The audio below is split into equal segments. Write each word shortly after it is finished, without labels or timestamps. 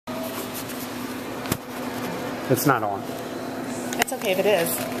It's not on. It's okay if it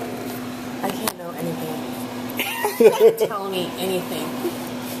is. I can't know anything. Don't tell me anything.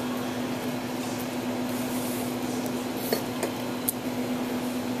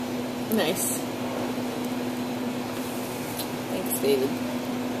 Nice. Thanks, David.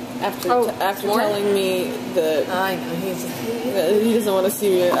 After telling me that I know he doesn't want to see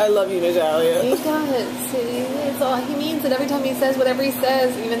me. I love you, Natalia. He does. It's all he means it every time he says whatever he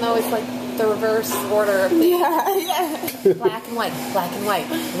says, even though it's like the reverse order of things. Yeah. Black and white, black and white.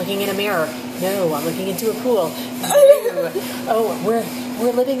 Looking in a mirror. No, I'm looking into a pool. No. Oh, we're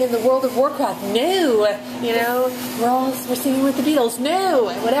living in the world of Warcraft. No. You know, we're singing with the Beatles. No.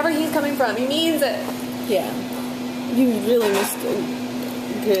 Whatever he's coming from, he means it. Yeah. You really missed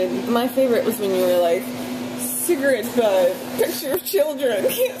it. Good. My favorite was when you were like, cigarette butt, picture of children,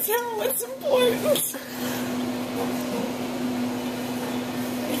 can't tell what's important.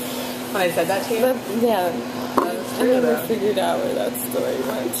 When I said that to you? Yeah. That was true, I never figured out where that story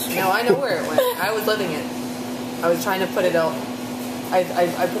went. No, I know where it went. I was living it. I was trying to put it out.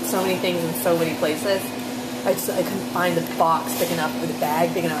 I put so many things in so many places. I couldn't find the box big enough or the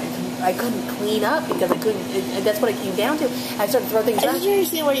bag big enough. I couldn't clean up because I couldn't. That's what it came down to. I started to throw things around. I didn't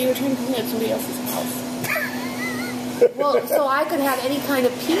understand why you were trying to clean up somebody else's house. Well, so I could have any kind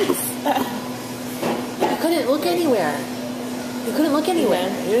of peace. I couldn't look anywhere. You couldn't look anywhere.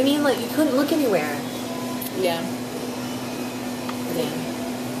 Yeah. You know what I mean? Like, you couldn't look anywhere. Yeah. Yeah.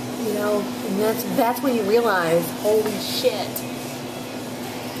 You know, and that's when you realize, holy shit,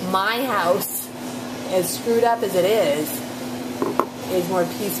 my house, as screwed up as it is more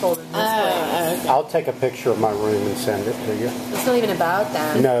peaceful than this place. Okay. I'll take a picture of my room and send it to you. It's not even about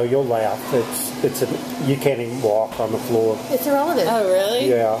that. No, you'll laugh. You can't even walk on the floor. It's irrelevant. Oh, really?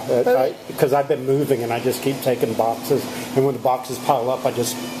 Yeah, because I've been moving and I just keep taking boxes, and when the boxes pile up, I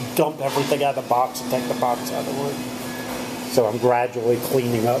just dump everything out of the box and take the box out of the room. So I'm gradually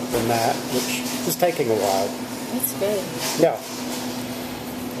cleaning up from that, which is taking a while. That's good. Yeah.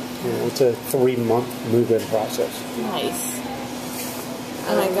 It's a 3-month move-in process. Nice.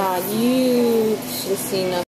 Oh my God, you should have seen us.